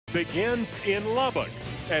begins in Lubbock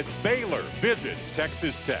as Baylor visits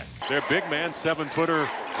Texas Tech. Their big man, 7-footer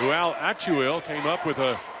Ruel Actuil, came up with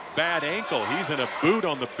a bad ankle. He's in a boot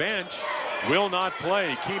on the bench, will not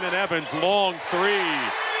play. Keenan Evans, long three.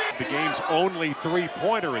 The game's only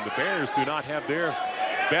three-pointer, and the Bears do not have their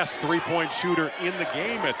best three-point shooter in the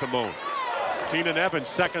game at the moment. Keenan Evans,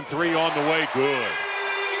 second three on the way, good.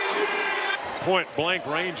 Point-blank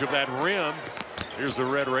range of that rim. Here's the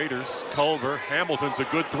Red Raiders. Culver. Hamilton's a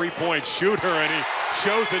good three-point shooter, and he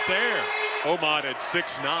shows it there. Omad at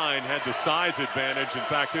 6'9" had the size advantage. In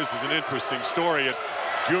fact, this is an interesting story. At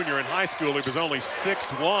junior in high school, he was only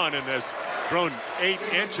 6'1" and has grown 8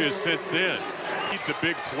 inches since then. He's the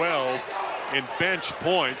Big 12 in bench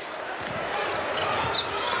points.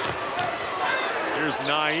 Here's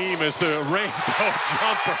Naeem as the rainbow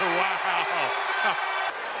jumper. Wow.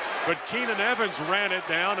 But Keenan Evans ran it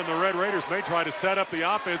down, and the Red Raiders may try to set up the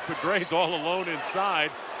offense, but Gray's all alone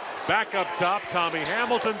inside. Back up top, Tommy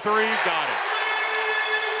Hamilton, three, got it.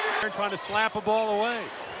 They're trying to slap a ball away.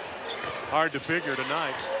 Hard to figure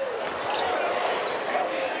tonight.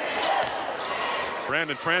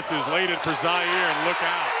 Brandon Francis laid it for Zaire, and look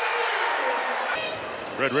out.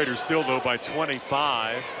 Red Raiders still, though, by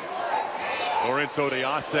 25. Lorenzo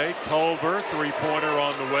Diase, Culver, three-pointer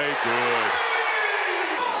on the way, good.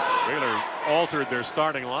 Baylor altered their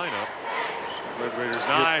starting lineup. Red Raiders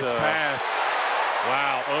nice pass.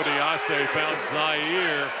 Wow, Odiase found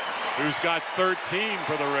Zaire, who's got 13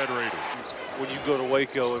 for the Red Raiders. When you go to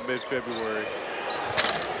Waco in mid-February.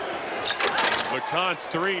 LeCont's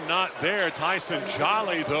three not there. Tyson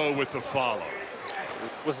Jolly, though, with the follow.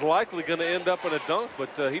 Was likely going to end up in a dunk,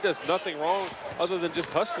 but he does nothing wrong other than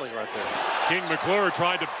just hustling right there. King McClure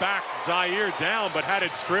tried to back Zaire down, but had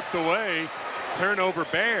it stripped away. Turnover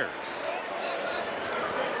Bears.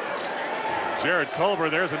 Jared Culver,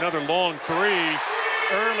 there's another long three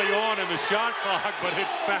early on in the shot clock, but it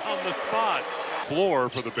found the spot. Floor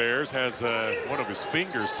for the Bears has one of his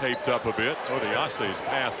fingers taped up a bit. Odiase's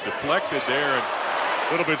pass deflected there and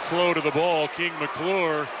a little bit slow to the ball. King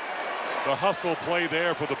McClure, the hustle play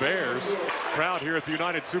there for the Bears. Crowd here at the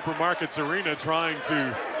United Supermarkets Arena trying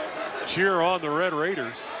to cheer on the Red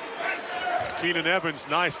Raiders. Keenan Evans,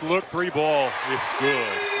 nice look, three ball, it's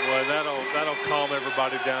good. Well, that'll calm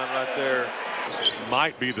everybody down right there.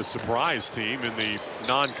 Might be the surprise team in the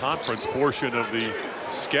non-conference portion of the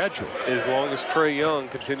schedule. As long as Trae Young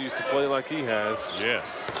continues to play like he has.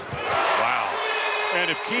 Yes. Wow.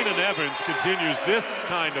 And if Keenan Evans continues this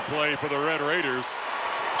kind of play for the Red Raiders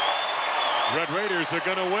are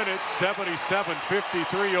going to win it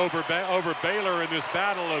 77-53 over Baylor in this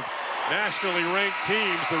battle of nationally ranked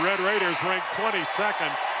teams. The Red Raiders ranked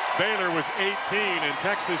 22nd. Baylor was 18, and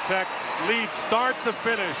Texas Tech leads start to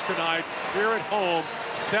finish tonight here at home,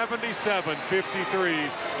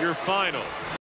 77-53, your final.